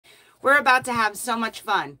We're about to have so much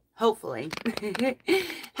fun, hopefully.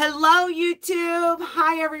 Hello, YouTube.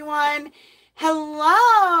 Hi, everyone.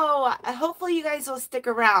 Hello. Hopefully you guys will stick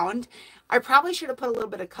around. I probably should have put a little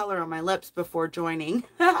bit of color on my lips before joining.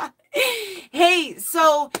 Hey,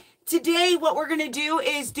 so today what we're going to do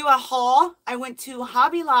is do a haul. I went to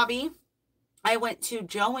Hobby Lobby. I went to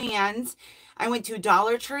Joann's. I went to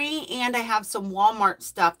Dollar Tree, and I have some Walmart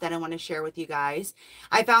stuff that I want to share with you guys.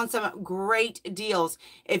 I found some great deals.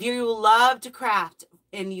 If you love to craft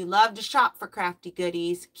and you love to shop for crafty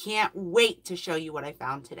goodies, can't wait to show you what I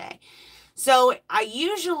found today. So I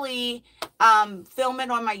usually film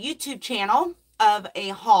it on my YouTube channel of a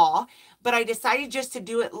haul, but I decided just to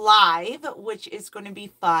do it live, which is going to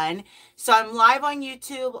be fun. So I'm live on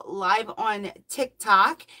YouTube, live on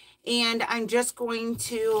TikTok, and I'm just going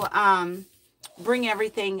to bring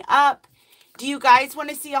everything up. Do you guys want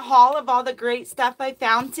to see a haul of all the great stuff I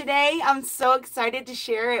found today? I'm so excited to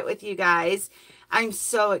share it with you guys. I'm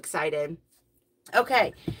so excited.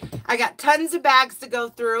 Okay, I got tons of bags to go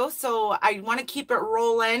through, so I want to keep it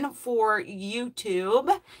rolling for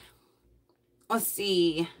YouTube. Let's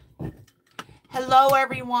see. Hello,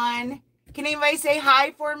 everyone. Can anybody say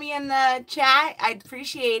hi for me in the chat? I'd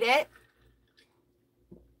appreciate it.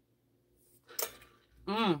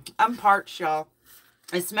 I'm parched, y'all.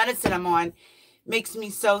 This medicine I'm on makes me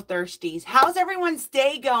so thirsty. How's everyone's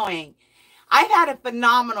day going? I've had a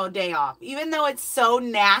phenomenal day off. Even though it's so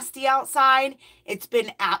nasty outside, it's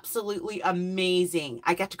been absolutely amazing.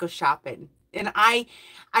 I got to go shopping. And I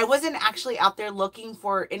wasn't actually out there looking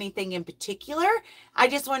for anything in particular. I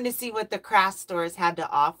just wanted to see what the craft stores had to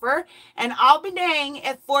offer. And I'll be dang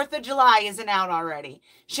if 4th of July isn't out already.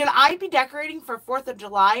 Should I be decorating for 4th of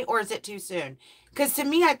July, or is it too soon? Because to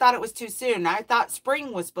me, I thought it was too soon. I thought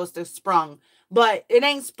spring was supposed to have sprung. But it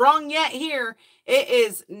ain't sprung yet here. It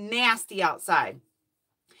is nasty outside.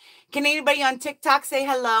 Can anybody on TikTok say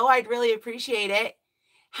hello? I'd really appreciate it.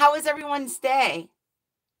 How is everyone's day?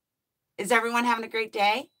 Is everyone having a great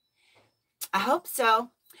day? I hope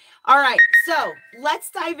so. All right, so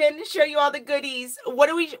let's dive in and show you all the goodies.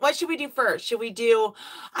 What should we do first? Should we do,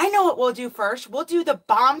 I know what we'll do first. We'll do the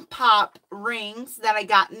Bomb Pop rings that I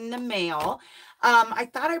got in the mail. I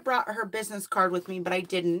thought I brought her business card with me, but I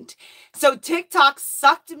didn't. So TikTok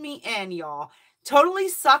sucked me in, y'all. Totally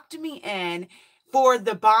sucked me in for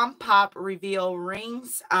the Bomb Pop reveal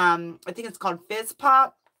rings. I think it's called Fizz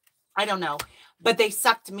Pop. I don't know, but they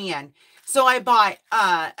sucked me in. So I bought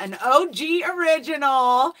an OG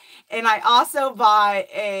original, and I also bought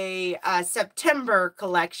a September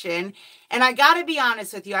collection. And I got to be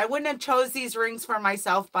honest with you, I wouldn't have chose these rings for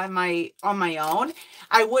myself on my own.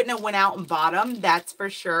 I wouldn't have went out and bought them, that's for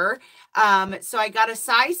sure. So I got a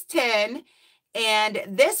size 10, and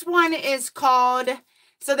this one is called,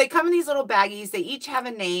 so they come in these little baggies. They each have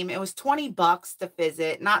a name. It was 20 bucks to fizz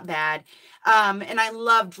it, not bad. And I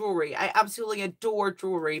love jewelry. I absolutely adore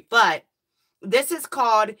jewelry, but this is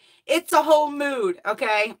called It's a Whole Mood,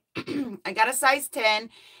 okay? I got a size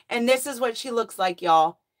 10, and this is what she looks like,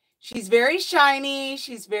 y'all. She's very shiny.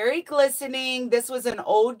 She's very glistening. This was an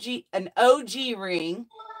OG ring.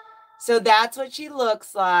 So that's what she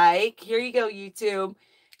looks like. Here you go, YouTube.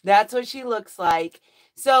 That's what she looks like.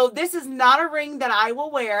 So this is not a ring that I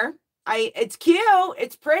will wear. It's cute.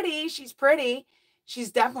 It's pretty. She's pretty.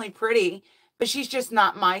 She's definitely pretty, but she's just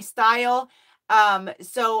not my style.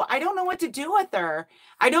 So I don't know what to do with her.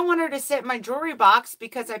 I don't want her to sit in my jewelry box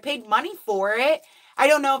because I paid money for it. I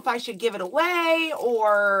don't know if I should give it away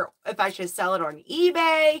or if I should sell it on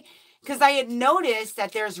eBay, because I had noticed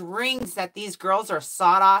that there's rings that these girls are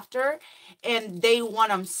sought after and they want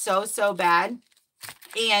them so, so bad,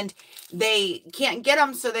 and they can't get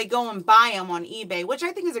them. So they go and buy them on eBay, which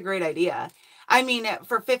I think is a great idea. I mean,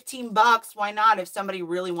 for 15 bucks, why not if somebody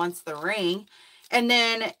really wants the ring? And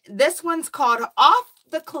then this one's called Off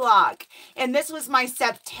the Clock. And this was my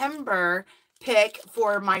September pick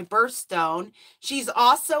for my birthstone. She's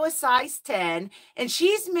also a size 10. And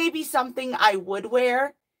she's maybe something I would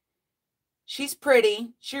wear. She's pretty.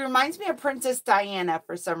 She reminds me of Princess Diana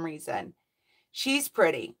for some reason. She's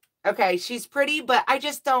pretty. Okay, she's pretty, but I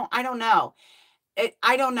don't know.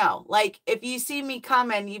 I don't know. Like, if you see me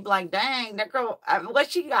coming, you'd be like, dang, that girl,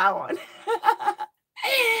 what she got on?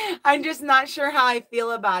 I'm just not sure how I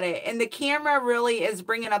feel about it. And the camera really is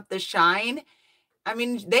bringing up the shine. I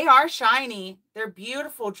mean, they are shiny. They're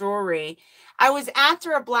beautiful jewelry. I was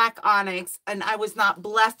after a black onyx, and I was not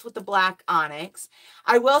blessed with the black onyx.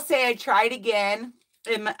 I will say I tried again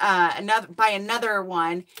in, another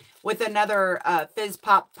one with another Fizz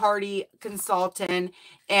Pop party consultant,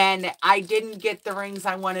 and I didn't get the rings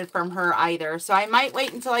I wanted from her either. So I might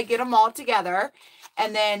wait until I get them all together,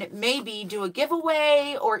 and then maybe do a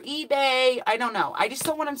giveaway or eBay. I don't know. I just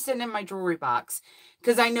don't want them sitting in my jewelry box,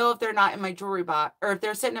 because I know if they're not in my jewelry box, or if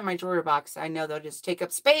they're sitting in my jewelry box, I know they'll just take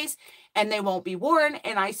up space and they won't be worn,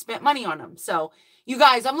 and I spent money on them. So you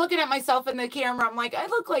guys, I'm looking at myself in the camera. I'm like, I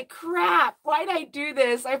look like crap. Why'd I do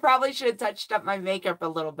this? I probably should have touched up my makeup a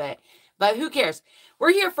little bit, but who cares?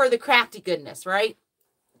 We're here for the crafty goodness, right?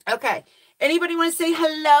 Okay. Anybody want to say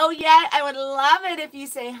hello yet? I would love it if you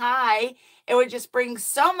say hi. It would just bring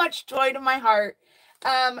so much joy to my heart.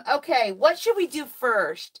 Okay. What should we do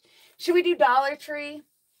first? Should we do Dollar Tree?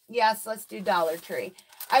 Yes, let's do Dollar Tree.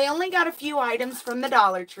 I only got a few items from the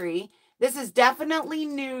Dollar Tree. This is definitely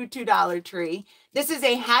new to Dollar Tree. This is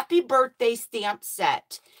a happy birthday stamp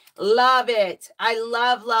set. Love it. I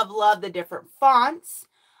love, love, love the different fonts.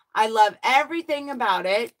 I love everything about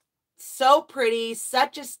it. So pretty.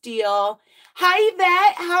 Such a steal. Hi,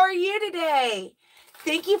 Yvette. How are you today?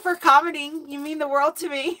 Thank you for commenting. You mean the world to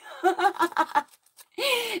me.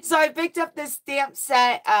 So I picked up this stamp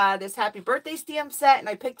set, this happy birthday stamp set, and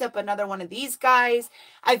I picked up another one of these guys.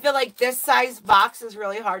 I feel like this size box is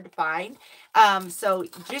really hard to find. So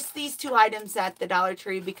just these two items at the Dollar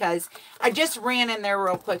Tree, because I just ran in there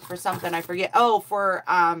real quick for something. I forget. Oh, for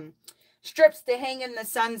strips to hang in the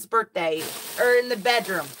son's birthday, or in the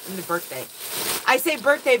bedroom, in the birthday. I say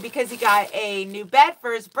birthday because he got a new bed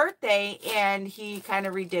for his birthday, and he kind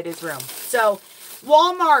of redid his room. So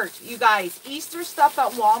Walmart, you guys, Easter stuff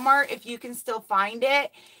at Walmart, if you can still find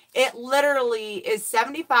it, it literally is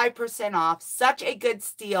 75% off. Such a good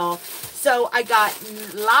steal. So I got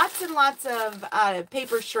lots and lots of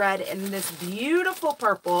paper shred in this beautiful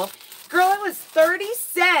purple. Girl, it was 30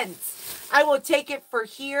 cents. I will take it for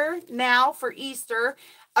here now for Easter,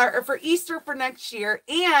 or for Easter for next year,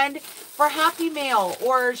 and for Happy Mail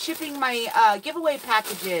or shipping my giveaway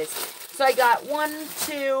packages. So I got 1,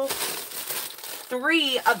 2,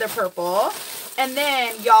 3 of the purple, and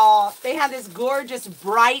then y'all, they had this gorgeous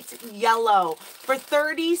bright yellow for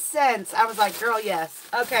 30 cents. I was like, girl, yes.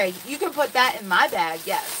 Okay, you can put that in my bag,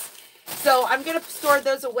 yes. So I'm gonna store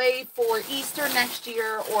those away for Easter next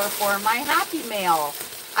year, or for my Happy Mail.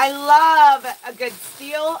 I love a good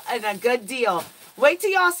steal and a good deal. Wait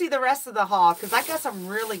till y'all see the rest of the haul, because I got some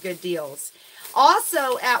really good deals.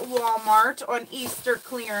 Also at Walmart on Easter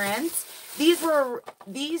clearance, these are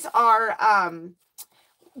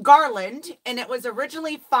garland, and it was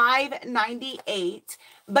originally $5.98,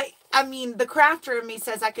 but I mean, the crafter in me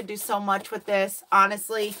says I could do so much with this,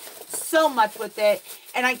 honestly, so much with it.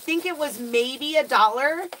 And I think it was maybe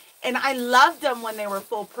 $1, and I loved them when they were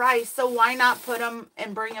full price, so why not put them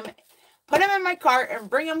and put them in my cart and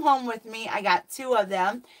bring them home with me. I got 2 of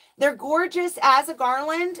them. They're gorgeous as a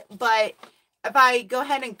garland, but if I go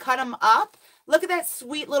ahead and cut them up, look at that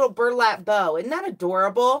sweet little burlap bow. Isn't that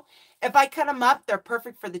adorable? If I cut them up, they're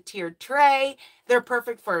perfect for the tiered tray. They're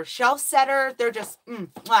perfect for a shelf setter. They're just,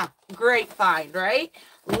 great find, right?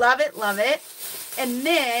 Love it, love it. And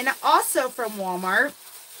then also from Walmart,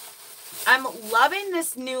 I'm loving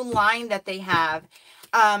this new line that they have.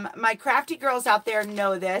 My crafty girls out there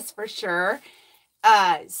know this for sure.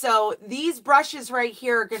 So these brushes right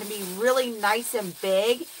here are going to be really nice and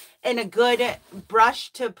big, and a good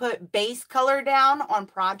brush to put base color down on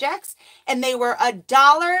projects. And they were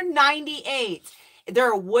 $1.98.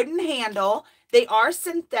 They're a wooden handle. They are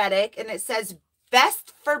synthetic, and it says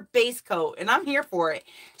best for base coat, and I'm here for it.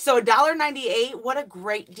 So $1.98, what a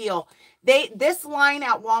great deal. This line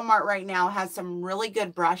at Walmart right now has some really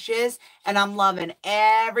good brushes, and I'm loving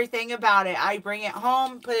everything about it. I bring it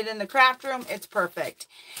home, put it in the craft room. It's perfect.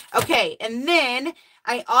 Okay, and then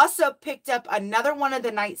I also picked up another one of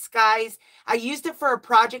the night skies. I used it for a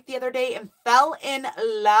project the other day and fell in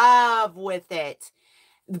love with it.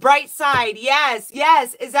 The Bright Side, yes,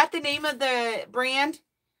 yes. Is that the name of the brand?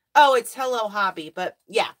 Oh, it's Hello Hobby, but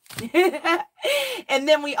yeah. And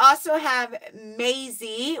then we also have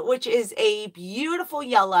Maisie, which is a beautiful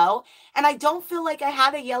yellow. And I don't feel like I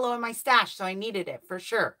had a yellow in my stash, so I needed it for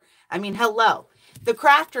sure. I mean, hello. The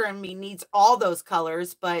crafter in me needs all those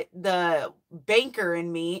colors, but the banker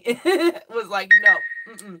in me was like,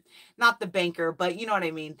 no, not the banker, but you know what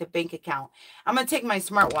I mean, the bank account. I'm going to take my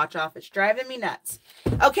smartwatch off. It's driving me nuts.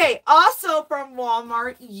 Okay, also from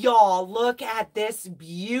Walmart, y'all, look at this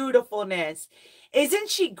beautifulness. Isn't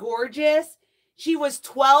she gorgeous? She was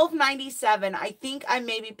 $12.97. I think I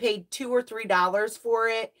maybe paid $2 or $3 for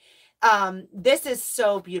it. This is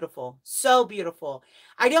so beautiful. So beautiful.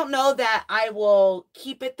 I don't know that I will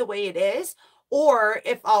keep it the way it is, or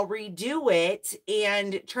if I'll redo it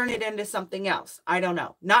and turn it into something else. I don't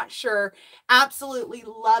know. Not sure. Absolutely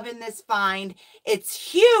loving this find.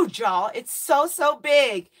 It's huge, y'all. It's so, so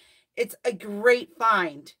big. It's a great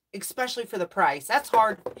find, especially for the price. That's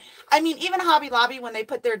hard. I mean, even Hobby Lobby, when they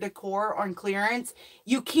put their decor on clearance,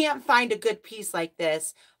 you can't find a good piece like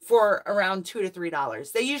this for around $2 to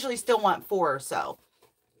 $3. They usually still want 4 or so.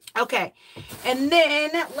 Okay. And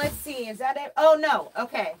then, let's see. Is that it? Oh, no.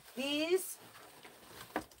 Okay. These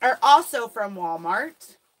are also from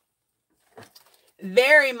Walmart.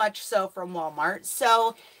 Very much so from Walmart.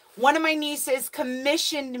 So, one of my nieces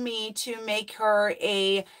commissioned me to make her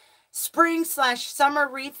a spring/summer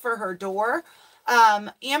wreath for her door.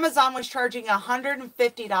 Amazon was charging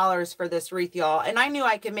 $150 for this wreath, y'all, and I knew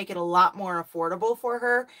I could make it a lot more affordable for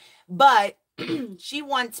her, but she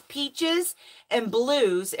wants peaches and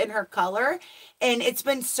blues in her color, and it's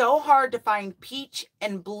been so hard to find peach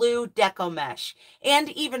and blue deco mesh and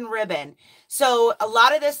even ribbon. So a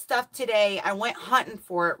lot of this stuff today, I went hunting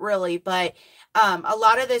for it really, but a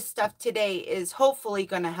lot of this stuff today is hopefully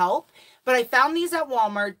going to help. But I found these at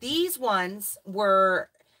Walmart. These ones were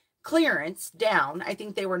clearance down. I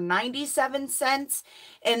think they were 97 cents.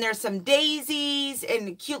 And there's some daisies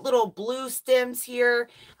and cute little blue stems here.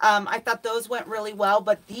 I thought those went really well.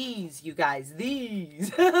 But these, you guys,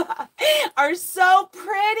 these are so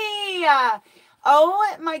pretty.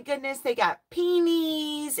 Oh my goodness. They got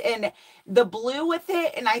peonies and the blue with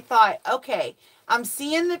it. And I thought, okay, I'm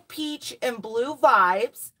seeing the peach and blue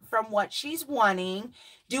vibes from what she's wanting.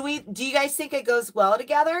 Do you guys think it goes well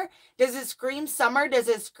together? Does it scream summer? Does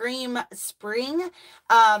it scream spring?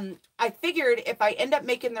 I figured if I end up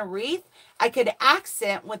making the wreath, I could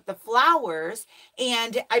accent with the flowers.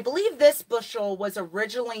 And I believe this bushel was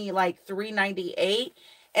originally like $3.98,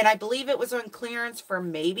 and I believe it was on clearance for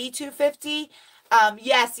maybe $2.50.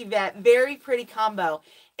 Yes, Yvette, very pretty combo.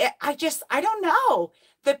 I don't know.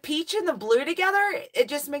 The peach and the blue together, it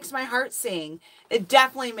just makes my heart sing. It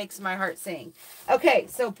definitely makes my heart sing. Okay,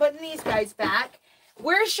 so putting these guys back.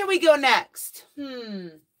 Where should we go next?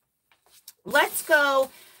 Let's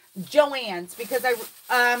go Joann's, because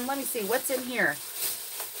let me see, what's in here?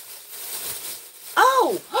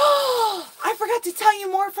 Oh, I forgot to tell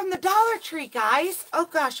you more from the Dollar Tree, guys. Oh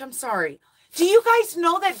gosh, I'm sorry. Do you guys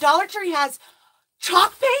know that Dollar Tree has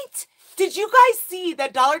chalk paint? Did you guys see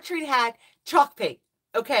that Dollar Tree had chalk paint?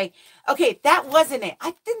 Okay, that wasn't it.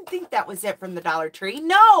 I didn't think that was it from the Dollar Tree.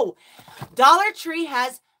 No, Dollar Tree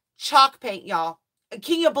has chalk paint, y'all.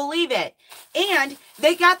 Can you believe it? And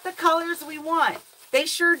they got the colors we want. They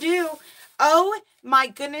sure do. Oh my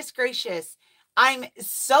goodness gracious. I'm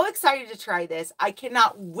so excited to try this. I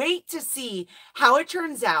cannot wait to see how it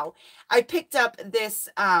turns out. I picked up this,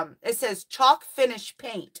 it says chalk finish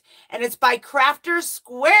paint, and it's by Crafter's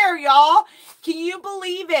Square, y'all. Can you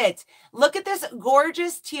believe it? Look at this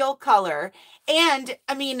gorgeous teal color. And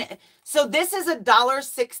I mean, so this is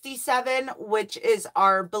 $1.67, which is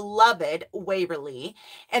our beloved Waverly.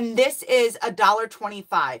 And this is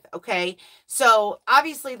 $1.25. Okay. So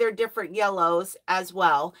obviously they're different yellows as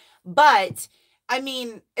well, but I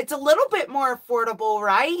mean, it's a little bit more affordable,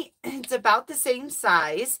 right? It's about the same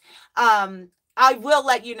size. I will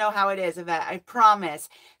let you know how it is, Yvette, I promise.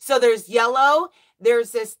 So there's yellow,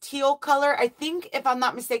 there's this teal color. I think, if I'm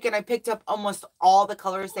not mistaken, I picked up almost all the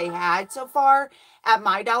colors they had so far at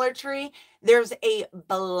my Dollar Tree. There's a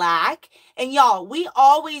black. And y'all, we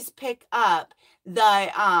always pick up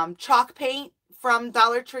the chalk paint from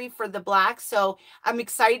Dollar Tree for the black. So I'm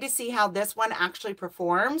excited to see how this one actually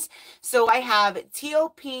performs. So I have teal,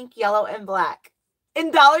 pink, yellow, and black.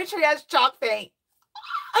 And Dollar Tree has chalk paint.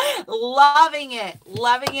 Loving it,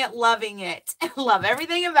 loving it, loving it. Love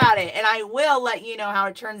everything about it. And I will let you know how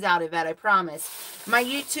it turns out, Yvette, I promise. My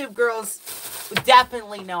YouTube girls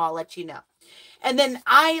definitely know. I'll let you know. And then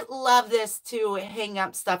I love this to hang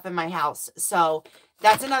up stuff in my house. So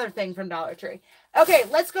that's another thing from Dollar Tree. Okay,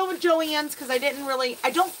 let's go with Joann's, because I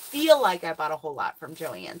don't feel like I bought a whole lot from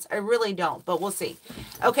Joann's. I really don't, but we'll see.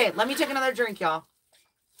 Okay, let me take another drink, y'all.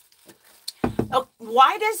 Oh,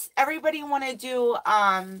 why does everybody want to do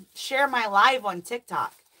share my live on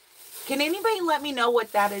TikTok? Can anybody let me know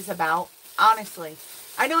what that is about? Honestly,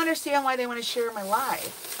 I don't understand why they want to share my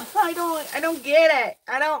live. I don't get it.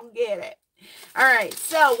 I don't get it. All right,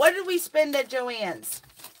 so what did we spend at Joann's?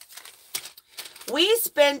 We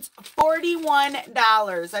spent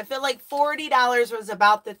 $41. I feel like $40 was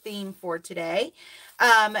about the theme for today.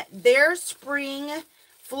 Their spring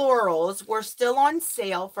florals were still on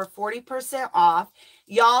sale for 40% off.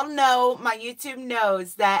 Y'all know, my YouTube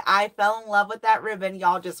knows that I fell in love with that ribbon.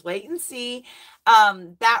 Y'all just wait and see.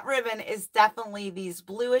 That ribbon is definitely these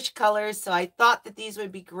bluish colors, so I thought that these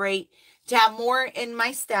would be great to have more in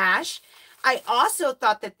my stash. I also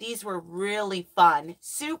thought that these were really fun.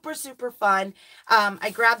 Super, super fun. I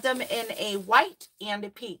grabbed them in a white and a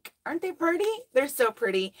pink. Aren't they pretty? They're so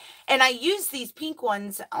pretty. And I used these pink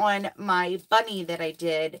ones on my bunny that I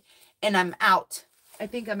did, and I'm out. I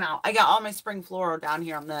think I'm out. I got all my spring floral down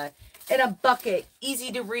here in a bucket,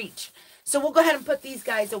 easy to reach. So we'll go ahead and put these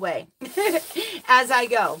guys away as I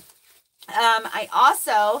go. I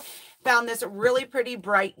also found this really pretty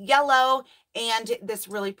bright yellow and this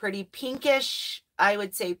really pretty pinkish, I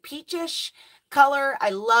would say peachish color. I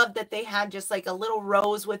love that they had just like a little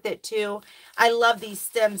rose with it too. I love these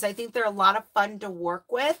stems. I think they're a lot of fun to work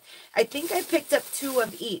with. I think I picked up 2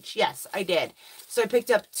 of each. Yes, I did. So I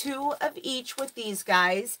picked up 2 of each with these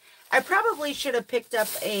guys. I probably should have picked up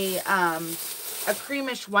a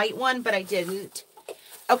creamish white one, but I didn't.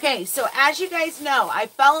 Okay, so as you guys know, I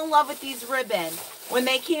fell in love with these ribbon when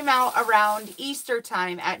they came out around Easter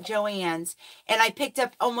time at Joann's, and I picked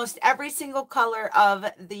up almost every single color of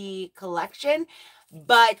the collection,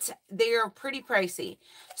 but they are pretty pricey.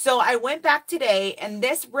 So I went back today, and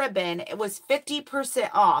this ribbon, it was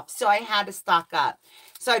 50% off, so I had to stock up.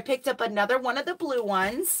 So I picked up another one of the blue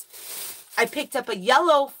ones. I picked up a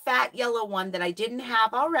yellow, fat yellow one that I didn't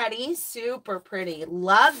have already. Super pretty.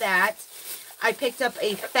 Love that. I picked up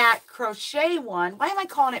a fat crochet one. Why am I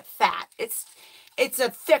calling it fat? It's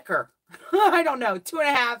a thicker. I don't know,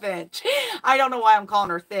 2.5 inch. I don't know why I'm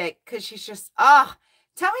calling her thick, because she's just, tell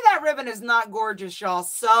me that ribbon is not gorgeous, y'all.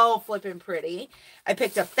 So flipping pretty. I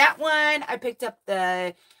picked up that one. I picked up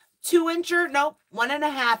the 2-incher. Nope,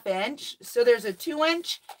 1.5 inch. So there's a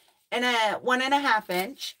 2-inch and a 1.5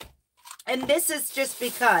 inch. And this is just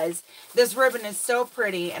because this ribbon is so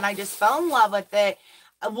pretty, and I just fell in love with it.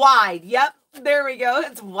 Wide. Yep. There we go.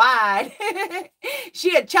 It's wide.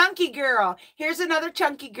 She a chunky girl. Here's another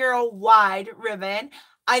chunky girl wide ribbon.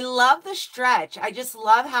 I love the stretch. I just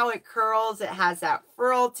love how it curls. It has that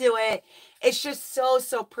furl to it. It's just so,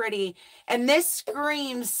 so pretty. And this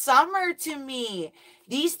screams summer to me.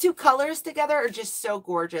 These 2 colors together are just so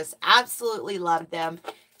gorgeous. Absolutely love them.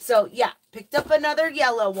 So yeah, picked up another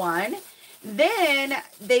yellow one. Then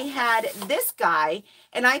they had this guy,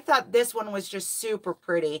 and I thought this one was just super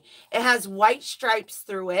pretty. It has white stripes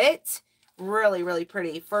through it. Really, really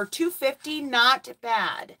pretty. For $2.50, not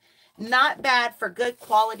bad. Not bad for good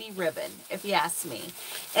quality ribbon, if you ask me.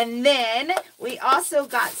 And then we also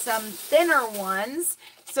got some thinner ones.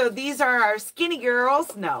 So these are our skinny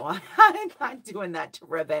girls. No, I'm not doing that to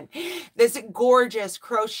ribbon. This gorgeous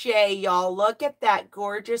crochet, y'all. Look at that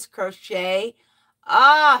gorgeous crochet.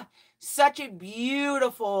 Such a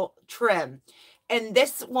beautiful trim. And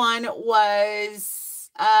this one was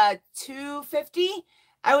 $2.50.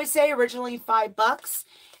 I would say originally $5.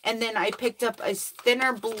 And then I picked up a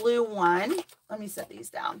thinner blue one. Let me set these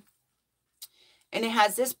down. And it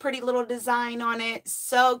has this pretty little design on it.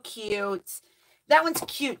 So cute. That one's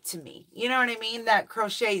cute to me. You know what I mean? That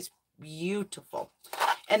crochet is beautiful.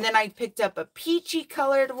 And then I picked up a peachy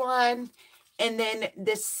colored one. And then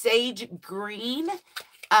this sage green.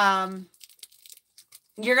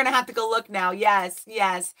 You're going to have to go look now. Yes,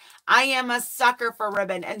 yes. I am a sucker for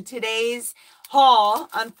ribbon. And today's haul,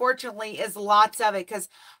 unfortunately, is lots of it. Because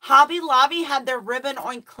Hobby Lobby had their ribbon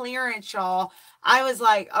on clearance, y'all. I was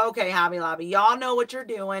like, okay, Hobby Lobby, y'all know what you're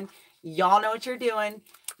doing. Y'all know what you're doing.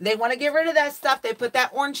 They want to get rid of that stuff. They put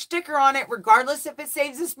that orange sticker on it, regardless if it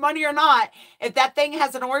saves us money or not. If that thing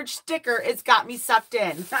has an orange sticker, it's got me sucked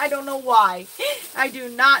in. I don't know why. I do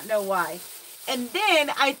not know why. And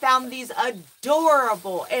then I found these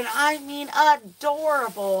adorable, and I mean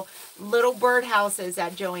adorable, little birdhouses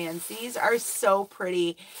at Joann's. These are so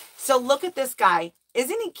pretty. So look at this guy.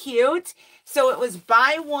 Isn't he cute? So it was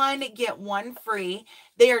buy one, get one free.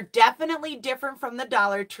 They are definitely different from the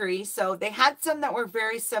Dollar Tree. So they had some that were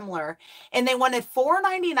very similar. And they wanted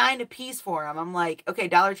 $4.99 a piece for them. I'm like, okay,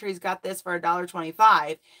 Dollar Tree's got this for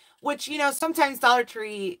 $1.25. Which, you know, sometimes Dollar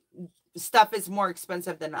Tree stuff is more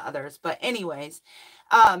expensive than others, but anyways,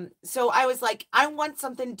 so I was like, I want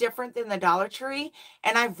something different than the Dollar Tree,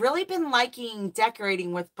 and I've really been liking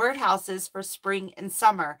decorating with birdhouses for spring and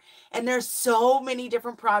summer, and there's so many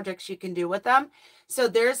different projects you can do with them. So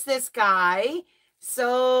there's this guy,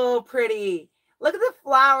 so pretty. Look at the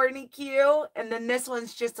flower, isn't he cute? And then this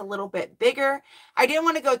one's just a little bit bigger. I didn't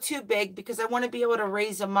want to go too big because I want to be able to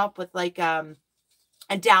raise them up with like a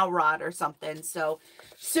dowel rod or something. So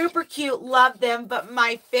super cute. Love them. But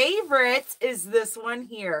my favorite is this one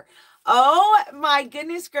here. Oh my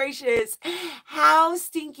goodness gracious. How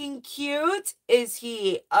stinking cute is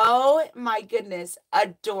he? Oh my goodness.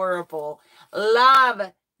 Adorable.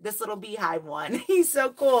 Love this little beehive one. He's so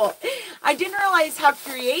cool. I didn't realize how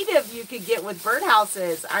creative you could get with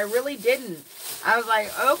birdhouses. I really didn't. I was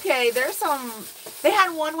like, okay, there's some, they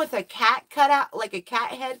had one with a cat cutout, like a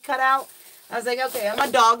cat head cutout. I was like, okay, I'm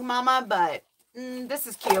a dog mama, but this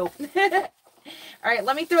is cute. All right,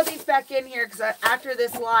 let me throw these back in here because after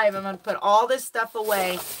this live, I'm going to put all this stuff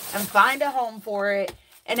away and find a home for it.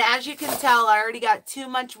 And as you can tell, I already got too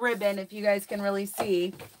much ribbon, if you guys can really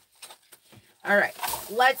see. All right,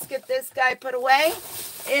 let's get this guy put away.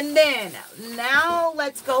 And then, now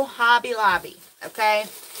let's go Hobby Lobby, okay?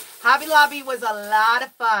 Hobby Lobby was a lot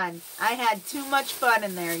of fun. I had too much fun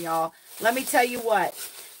in there, y'all. Let me tell you what.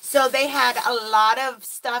 So they had a lot of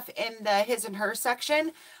stuff in the his and her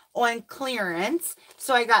section on clearance.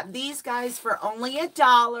 So I got these guys for only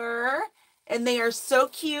 $1. And they are so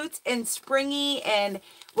cute and springy and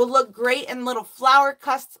will look great in little flower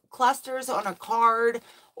clusters on a card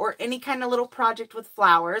or any kind of little project with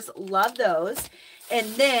flowers. Love those.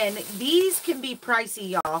 And then these can be pricey,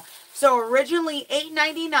 y'all. So originally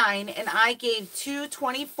 $8.99 and I gave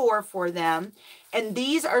 $2.24 for them. And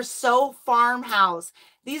these are so farmhouse.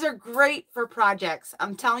 These are great for projects.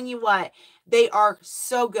 I'm telling you what, they are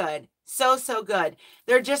so good. So good.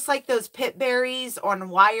 They're just like those pit berries on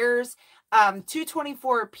wires.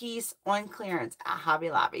 $2.24 a piece on clearance at Hobby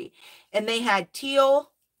Lobby. And they had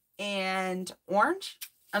teal and orange.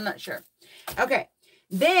 I'm not sure. Okay.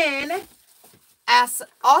 Then, as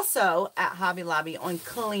also at Hobby Lobby on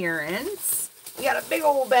clearance, we got a big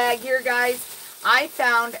old bag here, guys. I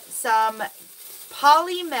found some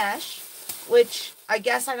poly mesh, which I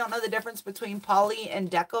guess I don't know the difference between poly and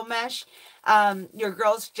deco mesh. Your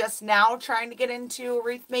girl's just now trying to get into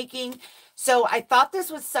wreath making. So I thought this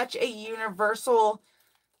was such a universal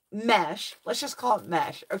mesh. Let's just call it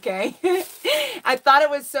mesh, okay? I thought it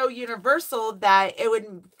was so universal that it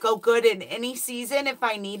would go good in any season if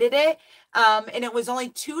I needed it. And it was only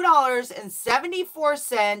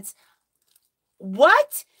 $2.74.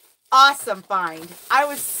 What? Awesome find. I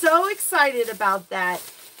was so excited about that.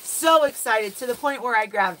 So excited to the point where I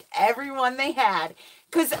grabbed everyone they had.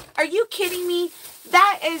 Because are you kidding me?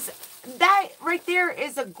 That right there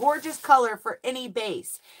is a gorgeous color for any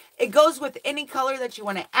base. It goes with any color that you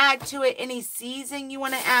want to add to it, any season you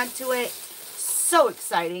want to add to it. So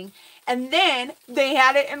exciting. And then they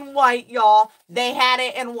had it in white, y'all. They had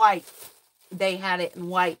it in white. They had it in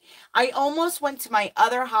white. I almost went to my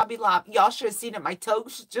other Hobby Lobby. Y'all should have seen it. My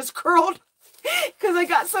toes just curled because I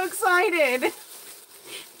got so excited.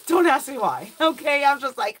 Don't ask me why. Okay, I'm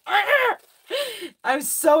just like, argh! I'm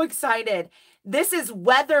so excited. This is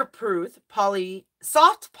weatherproof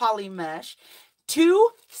soft poly mesh,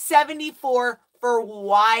 $2.74 for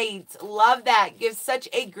white. Love that. Gives such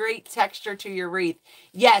a great texture to your wreath.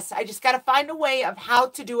 Yes, I just got to find a way of how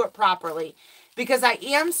to do it properly because I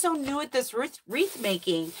am so new at this wreath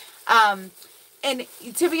making. And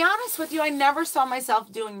to be honest with you, I never saw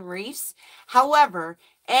myself doing wreaths. However,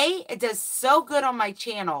 A, it does so good on my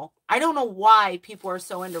channel. I don't know why people are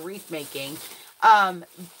so into wreath making. And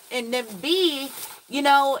then B, you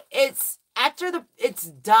know, it's after it's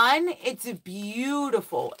done, it's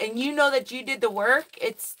beautiful. And you know that you did the work.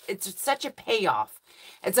 It's such a payoff.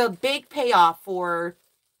 It's a big payoff for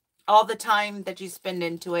all the time that you spend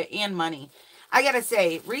into it and money. I gotta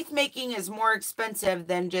say, wreath making is more expensive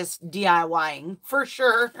than just DIYing, for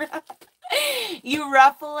sure. You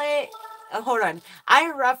ruffle it. Oh, hold on. I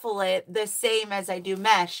ruffle it the same as I do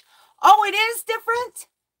mesh. Oh, it is different?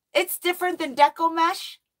 It's different than deco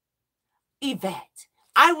mesh? Yvette,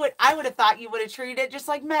 I would have thought you would have treated it just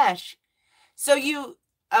like mesh. So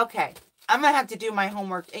okay, I'm going to have to do my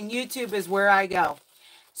homework, and YouTube is where I go.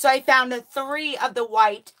 So I found 3 of the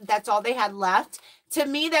white. That's all they had left. To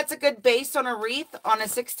me, that's a good base on a wreath, on a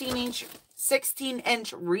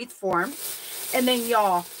 16-inch wreath form. And then,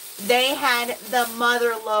 y'all, they had the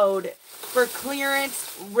mother load for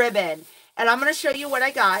clearance ribbon. And I'm going to show you what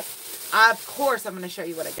I got. Of course, I'm going to show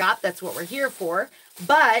you what I got. That's what we're here for.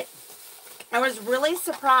 But I was really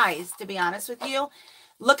surprised, to be honest with you.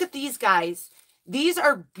 Look at these guys. These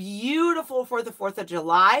are beautiful for the 4th of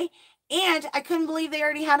July. And I couldn't believe they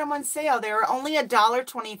already had them on sale. They were only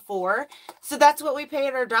 $1.24. So that's what we pay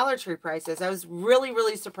at our Dollar Tree prices. I was really,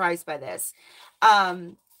 really surprised by this.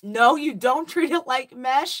 No, you don't treat it like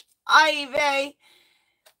mesh. Ivy.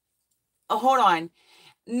 Oh, hold on.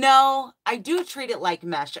 No, I do treat it like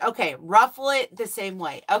mesh. Okay, ruffle it the same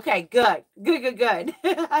way. Okay, good. Good.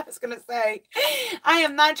 I was going to say, I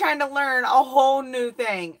am not trying to learn a whole new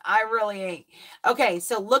thing. I really ain't. Okay,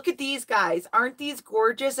 so look at these guys. Aren't these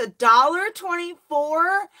gorgeous? $1.24.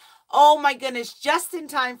 Oh my goodness, just in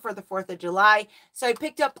time for the 4th of July. So I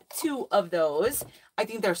picked up 2 of those. I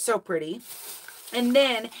think they're so pretty. And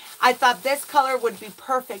then I thought this color would be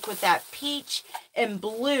perfect with that peach and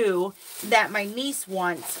blue that my niece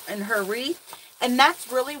wants in her wreath. And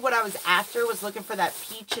that's really what I was after, was looking for that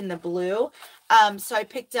peach and the blue. So I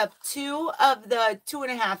picked up 2 of the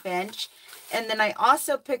 2.5 inch. And then I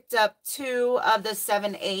also picked up 2 of the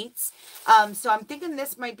 7/8. So I'm thinking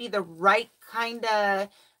this might be the right kind of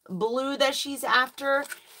blue that she's after.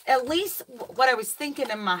 At least what I was thinking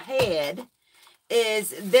in my head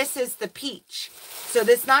is this is the peach. So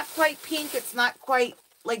this not quite pink. It's not quite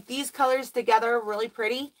like these colors together are really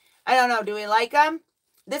pretty. I don't know. Do we like them?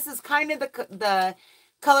 This is kind of the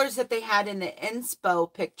colors that they had in the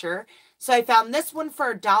inspo picture. So I found this one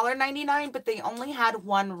for $1.99, but they only had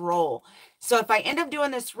 1 roll. So if I end up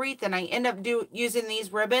doing this wreath and I end up using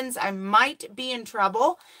these ribbons, I might be in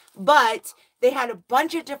trouble. But they had a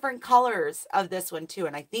bunch of different colors of this one too.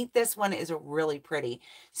 And I think this one is really pretty.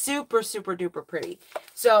 Super, super duper pretty.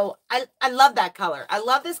 So I love that color. I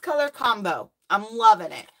love this color combo. I'm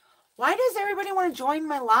loving it. Why does everybody want to join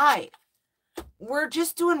my live? We're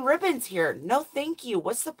just doing ribbons here. No, thank you.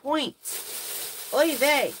 What's the point? Oy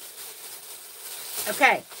vey.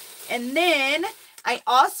 Okay. And then I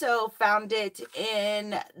also found it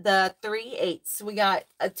in the 3/8. So we got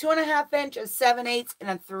a 2.5 inch, a 7/8, and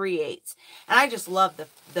a 3/8. And I just love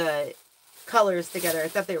the colors together. I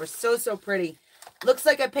thought they were so, so pretty. Looks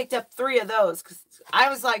like I picked up 3 of those because I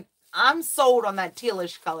was like, I'm sold on that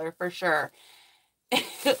tealish color for sure.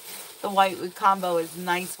 The white combo is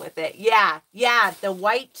nice with it. Yeah, the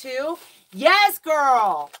white too. Yes,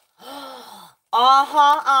 girl.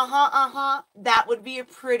 That would be a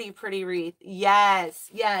pretty, pretty wreath. Yes.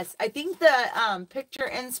 I think the picture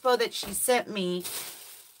inspo that she sent me,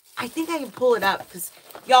 I think I can pull it up because,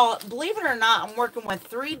 y'all, believe it or not, I'm working with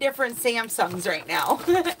 3 different Samsungs right now.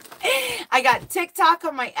 I got TikTok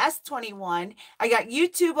on my S21. I got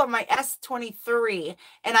YouTube on my S23.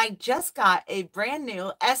 And I just got a brand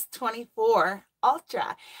new S24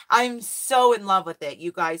 Ultra. I'm so in love with it,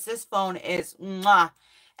 you guys. This phone is mwah.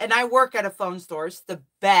 And I work at a phone store. It's the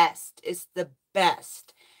best. It's the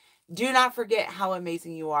best. Do not forget how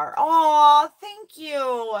amazing you are. Oh, thank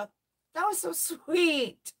you. That was so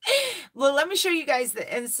sweet. Well, let me show you guys the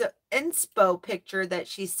inspo picture that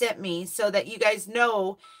she sent me so that you guys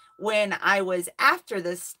know when I was after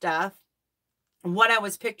this stuff, what I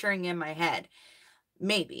was picturing in my head.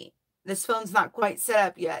 Maybe. This phone's not quite set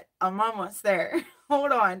up yet. I'm almost there.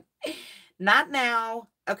 Hold on. Not now.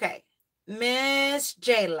 Okay. Miss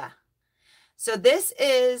Jayla. So this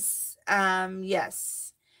is,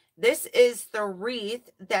 yes, this is the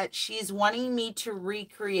wreath that she's wanting me to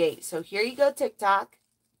recreate. So here you go, TikTok.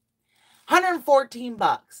 114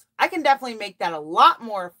 bucks. I can definitely make that a lot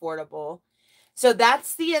more affordable. So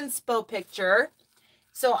that's the inspo picture.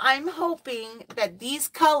 So I'm hoping that these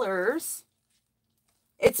colors,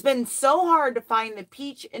 it's been so hard to find the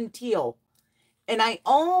peach and teal. And I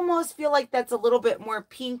almost feel like that's a little bit more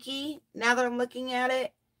pinky now that I'm looking at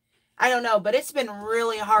it. I don't know, but it's been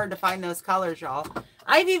really hard to find those colors, y'all.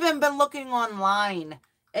 I've even been looking online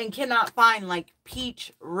and cannot find like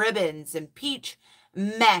peach ribbons and peach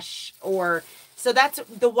mesh so that's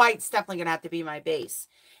the white's definitely going to have to be my base.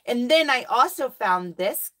 And then I also found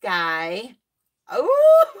this guy.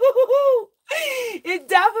 Ooh, it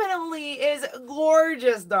definitely is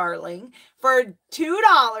gorgeous, darling. For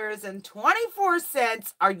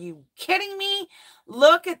 $2.24. Are you kidding me?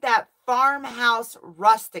 Look at that farmhouse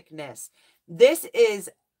rusticness. This is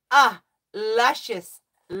luscious.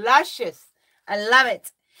 I love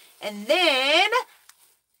it. And then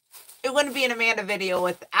it wouldn't be an Amanda video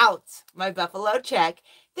without my buffalo check.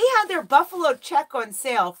 They had their buffalo check on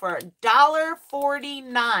sale for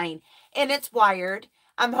 $1.49, and it's wired.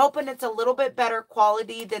 I'm hoping it's a little bit better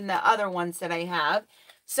quality than the other ones that I have.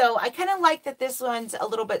 So I kind of like that this one's a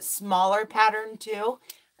little bit smaller pattern too.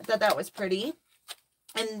 I thought that was pretty.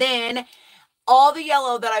 And then all the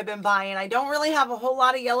yellow that I've been buying, I don't really have a whole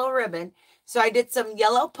lot of yellow ribbon. So I did some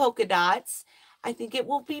yellow polka dots. I think it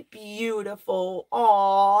will be beautiful.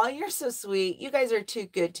 Aw, you're so sweet. You guys are too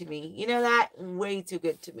good to me. You know that? Way too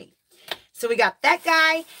good to me. So we got that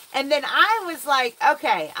guy. And then I was like,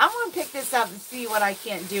 okay, I'm going to pick this up and see what I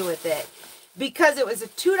can do with it. Because it was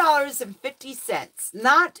 $2.50.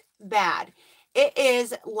 Not bad. It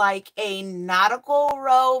is like a nautical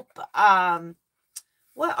rope.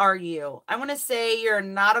 What are you? I want to say you're a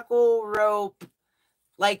nautical rope.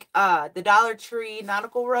 Like the Dollar Tree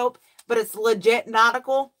nautical rope. But it's legit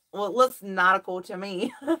nautical. Well, it looks nautical to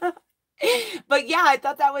me. But yeah, I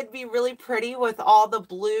thought that would be really pretty with all the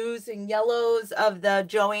blues and yellows of the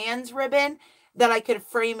Joann's ribbon that I could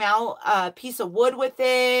frame out a piece of wood with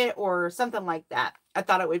it or something like that. I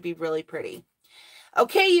thought it would be really pretty.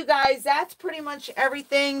 Okay, you guys, that's pretty much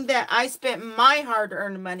everything that I spent my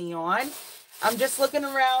hard-earned money on. I'm just looking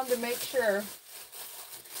around to make sure.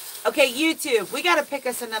 Okay, YouTube, we got to pick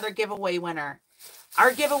us another giveaway winner.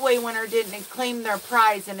 Our giveaway winner didn't claim their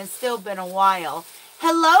prize, and it's still been a while.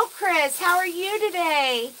 Hello, Chris. How are you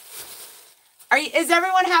today? Is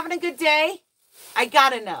everyone having a good day? I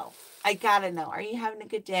gotta know. I gotta know. Are you having a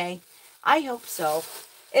good day? I hope so.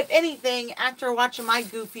 If anything, after watching my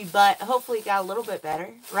goofy butt, hopefully it got a little bit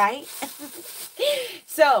better, right?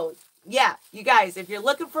 So, yeah, you guys, if you're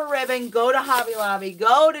looking for ribbon, go to Hobby Lobby,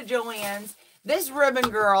 go to Joann's. This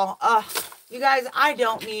ribbon girl, you guys, I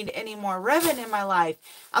don't need any more ribbon in my life.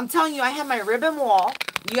 I'm telling you, I have my ribbon wall.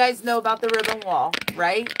 You guys know about the ribbon wall,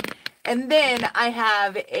 right? And then I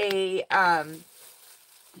have a,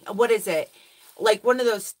 what is it? Like one of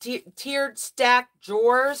those tiered stacked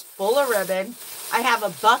drawers full of ribbon. I have a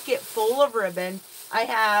bucket full of ribbon. I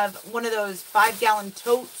have one of those 5-gallon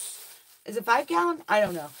totes. Is it 5-gallon? I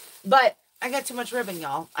don't know. But I got too much ribbon,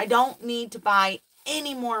 y'all. I don't need to buy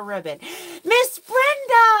any more ribbon. Miss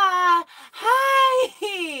Brenda!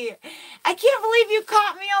 Hi! I can't believe you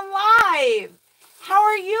caught me on live. How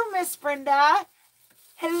are you, Miss Brenda?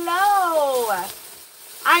 Hello.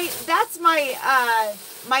 That's my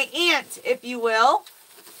my aunt, if you will.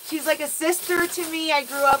 She's like a sister to me. I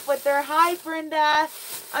grew up with her. Hi, Brenda.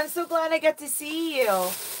 I'm so glad I got to see you.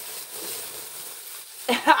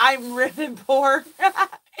 I'm ribbon poor.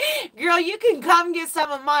 Girl, you can come get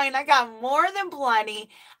some of mine. I got more than plenty.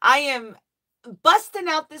 I am busting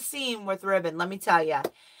out the seam with ribbon, let me tell you.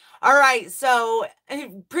 All right, so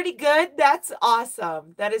pretty good. That's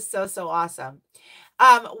awesome. That is so, so awesome.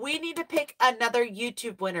 We need to pick another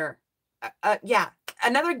YouTube winner. Yeah,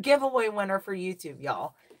 another giveaway winner for YouTube,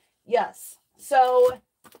 y'all. Yes. So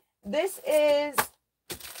this is,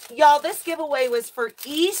 y'all, this giveaway was for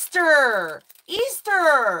Easter.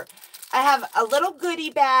 Easter. I have a little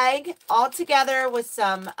goodie bag all together with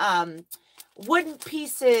some wooden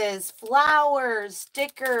pieces, flowers,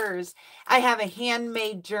 stickers. I have a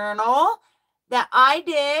handmade journal that I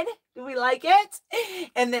did. Do we like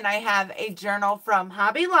it? And then I have a journal from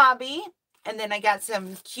Hobby Lobby. And then I got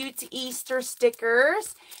some cute Easter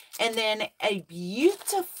stickers. And then a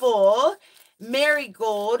beautiful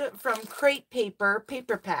marigold from Crate Paper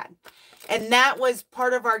pad. And that was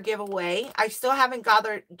part of our giveaway. I still haven't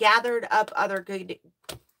gathered up other good.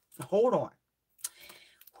 Hold on.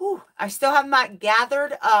 Whew. I still have not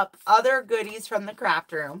gathered up other goodies from the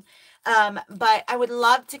craft room. But I would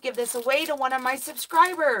love to give this away to one of my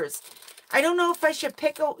subscribers. I don't know if I should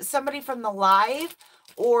pick somebody from the live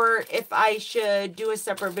or if I should do a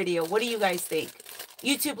separate video. What do you guys think?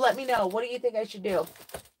 YouTube, let me know. What do you think I should do?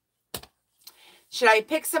 Should I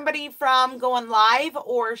pick somebody from going live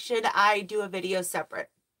or should I do a video separate?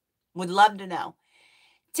 Would love to know.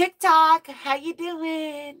 TikTok, how you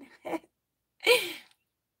doing?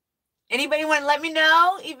 Anybody want to let me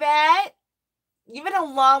know? Yvette? You've been a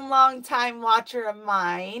long, long time watcher of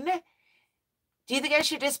mine. Do you think I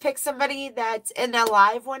should just pick somebody that's in a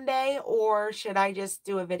live one day or should I just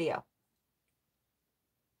do a video?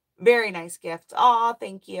 Very nice gift. Oh,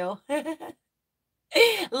 thank you.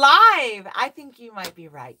 Live. I think you might be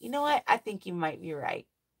right. You know what? I think you might be right.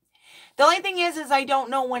 The only thing is I don't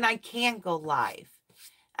know when I can go live.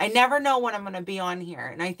 I never know when I'm going to be on here.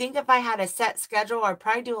 And I think if I had a set schedule, I'd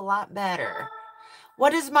probably do a lot better.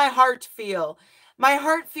 What does my heart feel? My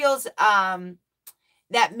heart feels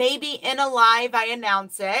that maybe in a live I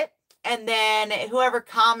announce it. And then whoever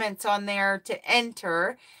comments on there to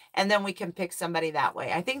enter. And then we can pick somebody that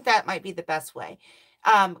way. I think that might be the best way.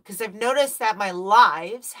 Because I've noticed that my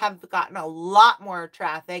lives have gotten a lot more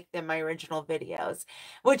traffic than my original videos.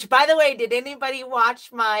 Which, by the way, did anybody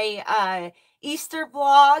watch my Easter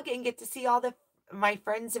vlog and get to see all my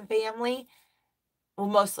friends and family? Well,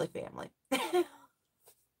 mostly family.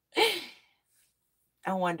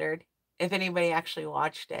 I wondered if anybody actually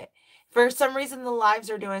watched it. For some reason, the lives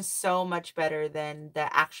are doing so much better than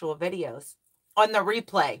the actual videos. On the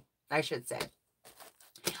replay, I should say.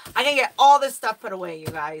 I can get all this stuff put away, you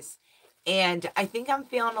guys. And I think I'm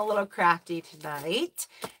feeling a little crafty tonight.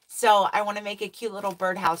 So I want to make a cute little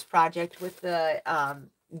birdhouse project with the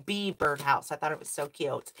bee birdhouse. I thought it was so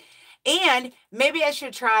cute. And maybe I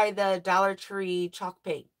should try the Dollar Tree chalk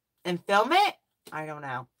paint and film it. I don't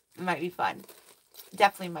know. It might be fun.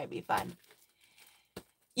 Definitely might be fun.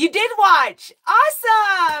 You did watch.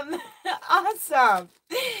 Awesome. Awesome.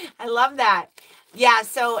 I love that. Yeah,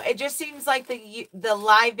 so it just seems like the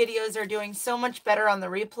live videos are doing so much better on the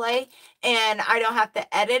replay, and I don't have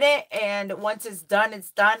to edit it, and once it's done,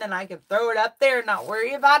 and I can throw it up there and not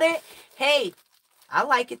worry about it. Hey, I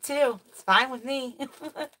like it too. It's fine with me.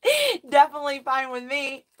 Definitely fine with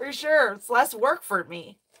me, for sure. It's less work for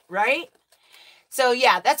me, right? So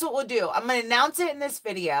yeah, that's what we'll do. I'm going to announce it in this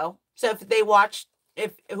video. So if they watch,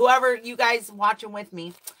 if whoever you guys watching with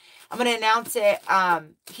me, I'm going to announce it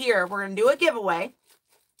here. We're going to do a giveaway.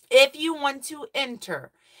 If you want to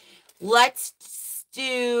enter, let's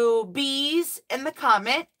do bees in the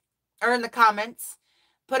comment or in the comments.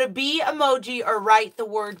 Put a bee emoji or write the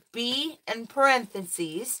word bee in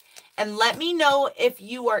parentheses and let me know if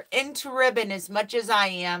you are into ribbon as much as I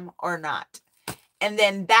am or not. And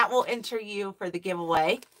then that will enter you for the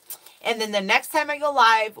giveaway. And then the next time I go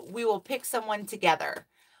live, we will pick someone together,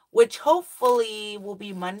 which hopefully will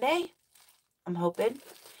be Monday. I'm hoping,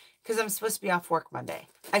 because I'm supposed to be off work Monday,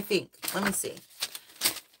 I think. Let me see.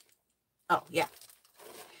 Oh, yeah.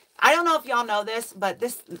 I don't know if y'all know this, but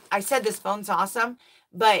I said this phone's awesome.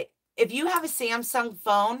 But if you have a Samsung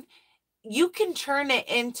phone, you can turn it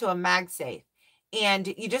into a MagSafe. And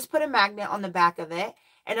you just put a magnet on the back of it.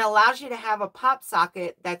 And it allows you to have a pop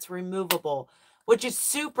socket that's removable, which is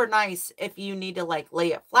super nice if you need to like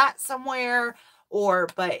lay it flat somewhere, or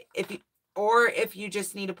if you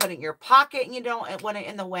just need to put it in your pocket and you don't want it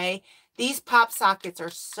in the way. These pop sockets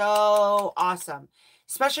are so awesome,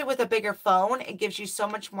 especially with a bigger phone. It gives you so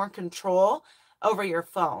much more control over your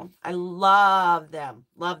phone. I love them.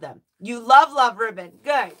 Love them. You love ribbon.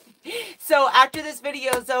 Good. So after this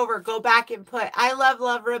video is over, go back and put I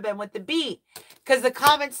love ribbon with the bee, because the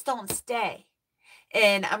comments don't stay.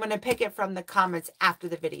 And I'm going to pick it from the comments after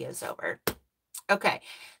the video is over. Okay.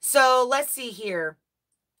 So let's see here.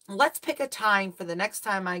 Let's pick a time for the next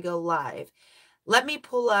time I go live. Let me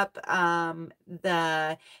pull up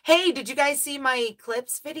hey, did you guys see my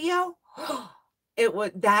eclipse video?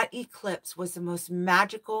 That eclipse was the most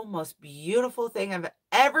magical, most beautiful thing I've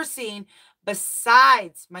ever seen,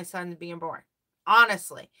 besides my son being born.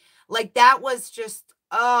 Honestly, like that was just,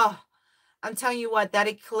 I'm telling you what, that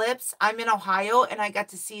eclipse, I'm in Ohio and I got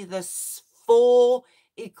to see this full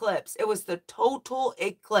eclipse. It was the total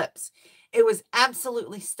eclipse. It was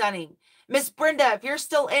absolutely stunning. Miss Brenda, if you're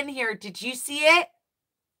still in here, did you see it?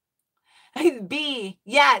 B,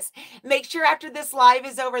 yes. Make sure after this live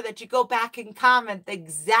is over that you go back and comment the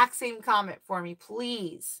exact same comment for me,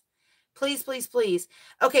 please. Please, please, please.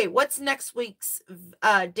 Okay, what's next week's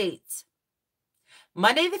dates?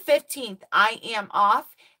 Monday the 15th, I am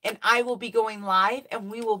off, and I will be going live, and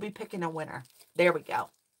we will be picking a winner. There we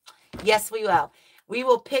go. Yes, we will. We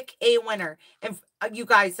will pick a winner. And you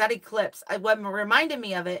guys, that eclipse, what reminded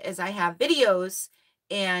me of it is I have videos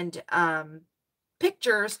and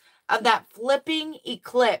pictures of that flipping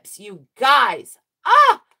eclipse. You guys,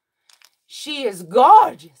 she is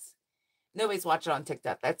gorgeous. Nobody's watching on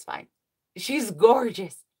TikTok. That's fine. She's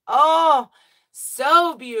gorgeous. Oh,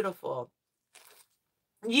 so beautiful.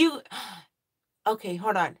 Okay,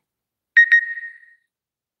 hold on.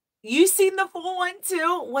 You seen the full one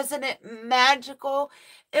too? Wasn't it magical?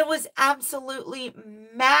 It was absolutely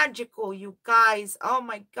magical, you guys. Oh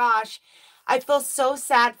my gosh. I feel so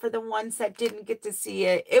sad for the ones that didn't get to see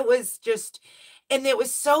it. It was just, and it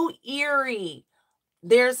was so eerie.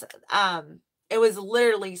 It was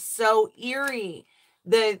literally so eerie.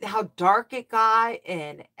 How dark it got.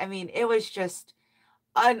 And I mean, it was just,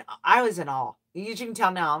 I was in awe. You can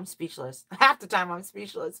tell now I'm speechless. Half the time I'm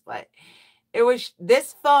speechless, but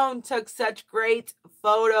this phone took such great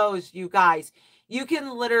photos, you guys. You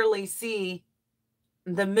can literally see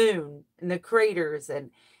the moon and the craters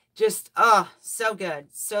and just, so good.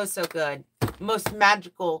 So good. Most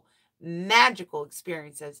magical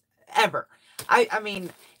experiences ever. I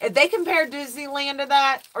mean, if they compared Disneyland to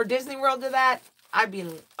that or Disney World to that, I'd be,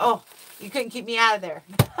 you couldn't keep me out of there.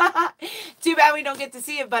 Too bad we don't get to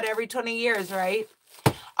see it, but every 20 years, right?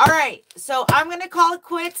 All right, so I'm going to call it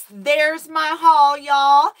quits. There's my haul,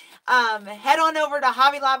 y'all. Head on over to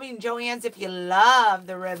Hobby Lobby and Joann's if you love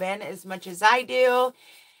the ribbon as much as I do.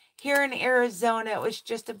 Here in Arizona, it was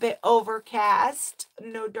just a bit overcast.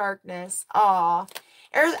 No darkness. Aw.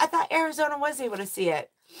 I thought Arizona was able to see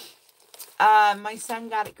it. My son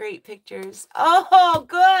got great pictures. Oh,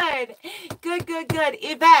 good. Good.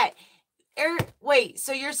 Yvette, wait,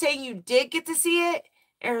 so you're saying you did get to see it?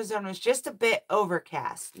 Arizona was just a bit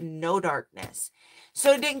overcast. No darkness.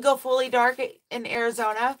 So it didn't go fully dark in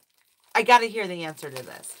Arizona? I got to hear the answer to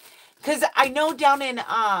this. Because I know down in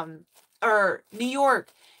New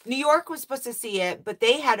York was supposed to see it, but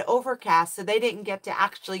they had overcast, so they didn't get to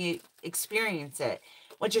actually experience it,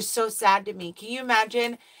 which is so sad to me. Can you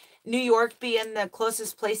imagine New York being the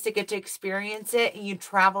closest place to get to experience it, and you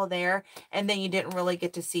travel there, and then you didn't really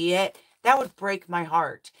get to see it? That would break my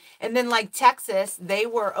heart. And then like Texas, they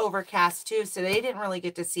were overcast too, so they didn't really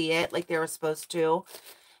get to see it like they were supposed to.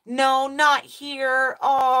 No, not here.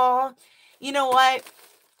 Oh, you know what?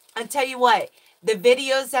 I'll tell you what, the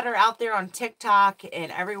videos that are out there on TikTok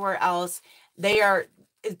and everywhere else, they are,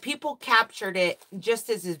 people captured it just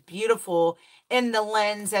as beautiful in the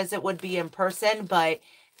lens as it would be in person. But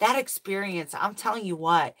that experience, I'm telling you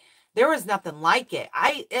what, there was nothing like it.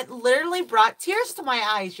 It literally brought tears to my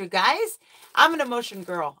eyes, you guys. I'm an emotional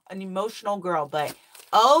girl, but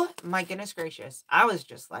oh my goodness gracious. I was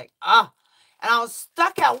just like, ah. And I was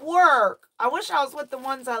stuck at work. I wish I was with the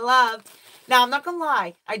ones I loved. Now, I'm not going to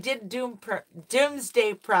lie. I did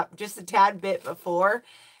doomsday prep just a tad bit before.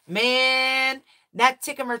 Man, that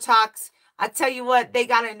Tickamer talks, I tell you what, they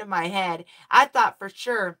got into my head. I thought for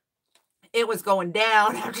sure it was going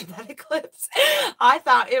down after that eclipse. I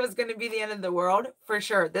thought it was going to be the end of the world for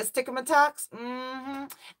sure. This Tickamatalks,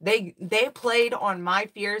 they played on my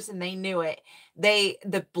fears and they knew it. The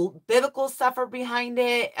biblical stuff are behind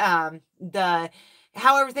it.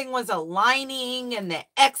 How everything was aligning and the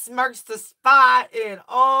X marks the spot. And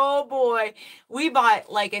oh boy, we bought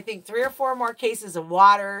like, I think 3 or 4 more cases of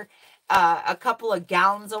water. A couple of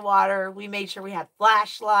gallons of water. We made sure we had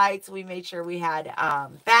flashlights. We made sure we had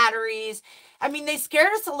batteries. I mean, they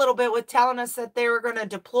scared us a little bit with telling us that they were going to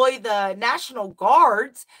deploy the National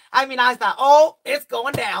Guards. I mean, I thought, oh, it's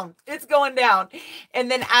going down. It's going down.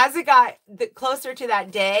 And then as it got closer to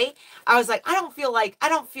that day, I was like, I don't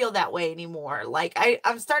feel that way anymore. Like,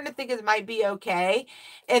 I'm starting to think it might be okay.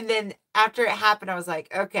 And then after it happened, I was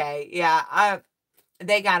like, okay, yeah,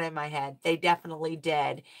 they got in my head. They definitely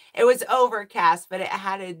did. It was overcast, but it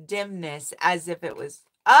had a dimness as if it was,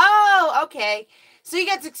 oh, okay. So you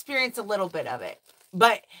got to experience a little bit of it.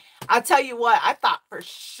 But I'll tell you what, I thought for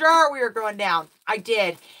sure we were going down. I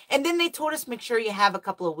did. And then they told us, make sure you have a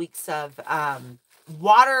couple of weeks of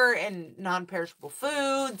water and non-perishable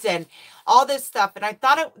foods and all this stuff. And I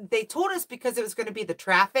thought they told us because it was going to be the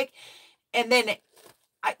traffic. And then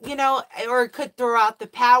or it could throw out the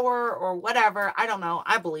power or whatever. I don't know.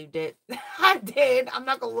 I believed it. I did. I'm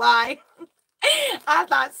not going to lie. I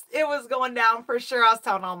thought it was going down for sure. I was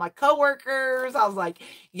telling all my coworkers. I was like,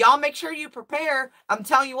 y'all make sure you prepare. I'm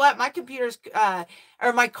telling you what, my computer's,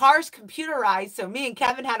 or my car's computerized. So me and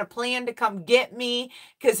Kevin had a plan to come get me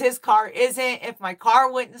because his car isn't. If my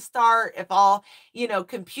car wouldn't start, if all,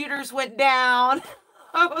 computers went down.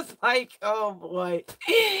 I was like, oh boy,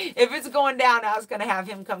 if it's going down, I was going to have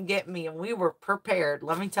him come get me. And we were prepared.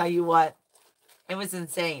 Let me tell you what, it was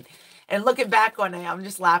insane. And looking back on it, I'm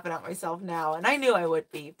just laughing at myself now. And I knew I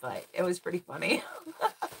would be, but it was pretty funny.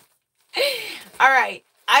 All right.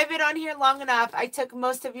 I've been on here long enough. I took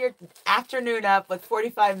most of your afternoon up with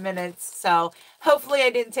 45 minutes. So hopefully I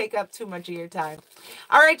didn't take up too much of your time.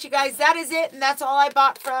 All right, you guys, that is it. And that's all I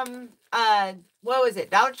bought from, what was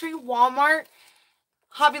it? Dollar Tree, Walmart,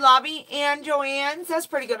 Hobby Lobby, and Joann's. That's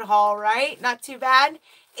pretty good haul, right? Not too bad.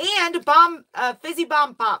 And fizzy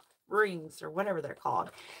bomb pop rings or whatever they're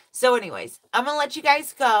called. So anyways, I'm going to let you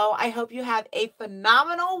guys go. I hope you have a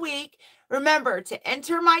phenomenal week. Remember to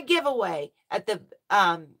enter my giveaway at the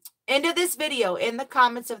end of this video in the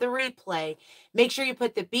comments of the replay. Make sure you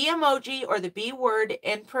put the B emoji or the B word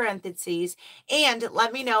in parentheses. And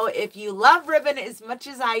let me know if you love ribbon as much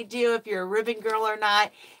as I do, if you're a ribbon girl or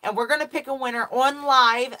not. And we're going to pick a winner on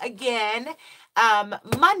live again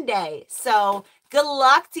Monday. So good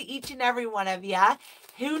luck to each and every one of you.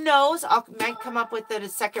 Who knows? I might come up with a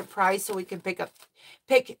second prize so we can pick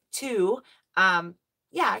 2.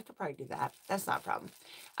 Yeah, I could probably do that. That's not a problem.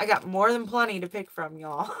 I got more than plenty to pick from,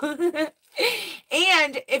 y'all.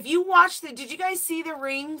 And if you watched did you guys see the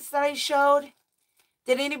rings that I showed?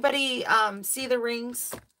 Did anybody see the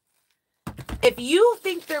rings? If you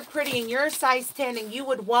think they're pretty and you're a size 10 and you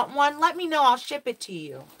would want one, let me know. I'll ship it to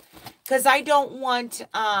you. Because I don't want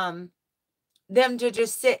them to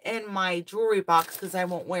just sit in my jewelry box because I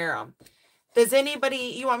won't wear them. Does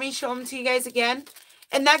anybody, you want me to show them to you guys again?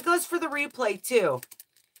 And that goes for the replay too.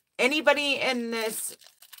 Anybody in this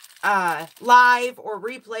live or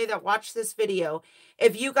replay that watched this video,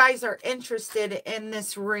 if you guys are interested in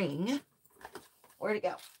this ring, where'd it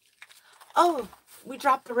go? Oh, we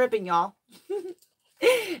dropped the ribbon, y'all.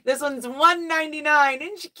 This one's $1.99.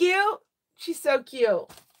 Isn't she cute? She's so cute.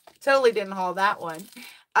 Totally didn't haul that one.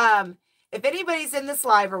 If anybody's in this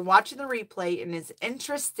live or watching the replay and is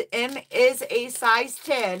interested is a size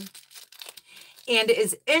 10 and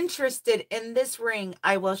is interested in this ring,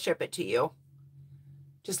 I will ship it to you.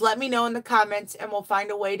 Just let me know in the comments and we'll find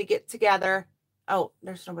a way to get together. Oh,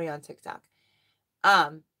 there's nobody on TikTok.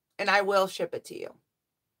 And I will ship it to you.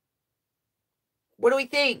 What do we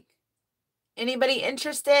think? Anybody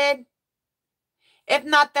interested? If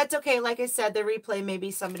not, that's okay. Like I said, the replay,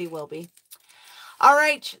 maybe somebody will be. All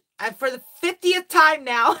right. For the 50th time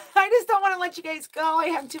now, I just don't want to let you guys go. I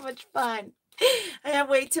have too much fun. I have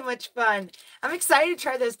way too much fun. I'm excited to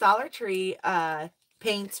try those Dollar Tree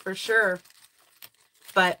paints for sure.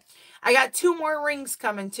 But I got 2 more rings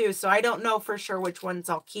coming too, so I don't know for sure which ones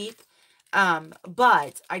I'll keep.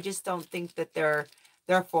 But I just don't think that they're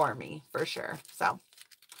for me for sure. So,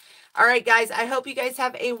 all right, guys. I hope you guys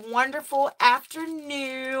have a wonderful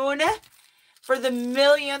afternoon for the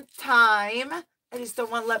millionth time. I just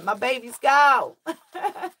don't want to let my babies go.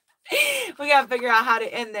 We got to figure out how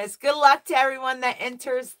to end this. Good luck to everyone that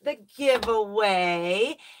enters the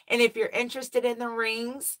giveaway. And if you're interested in the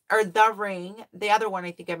rings, or the ring, the other one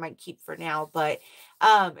I think I might keep for now. But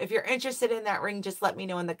if you're interested in that ring, just let me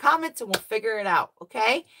know in the comments and we'll figure it out.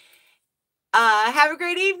 Okay? Have a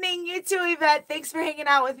great evening. You too, Yvette. Thanks for hanging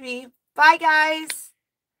out with me. Bye, guys.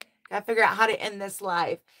 Got to figure out how to end this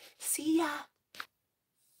live. See ya.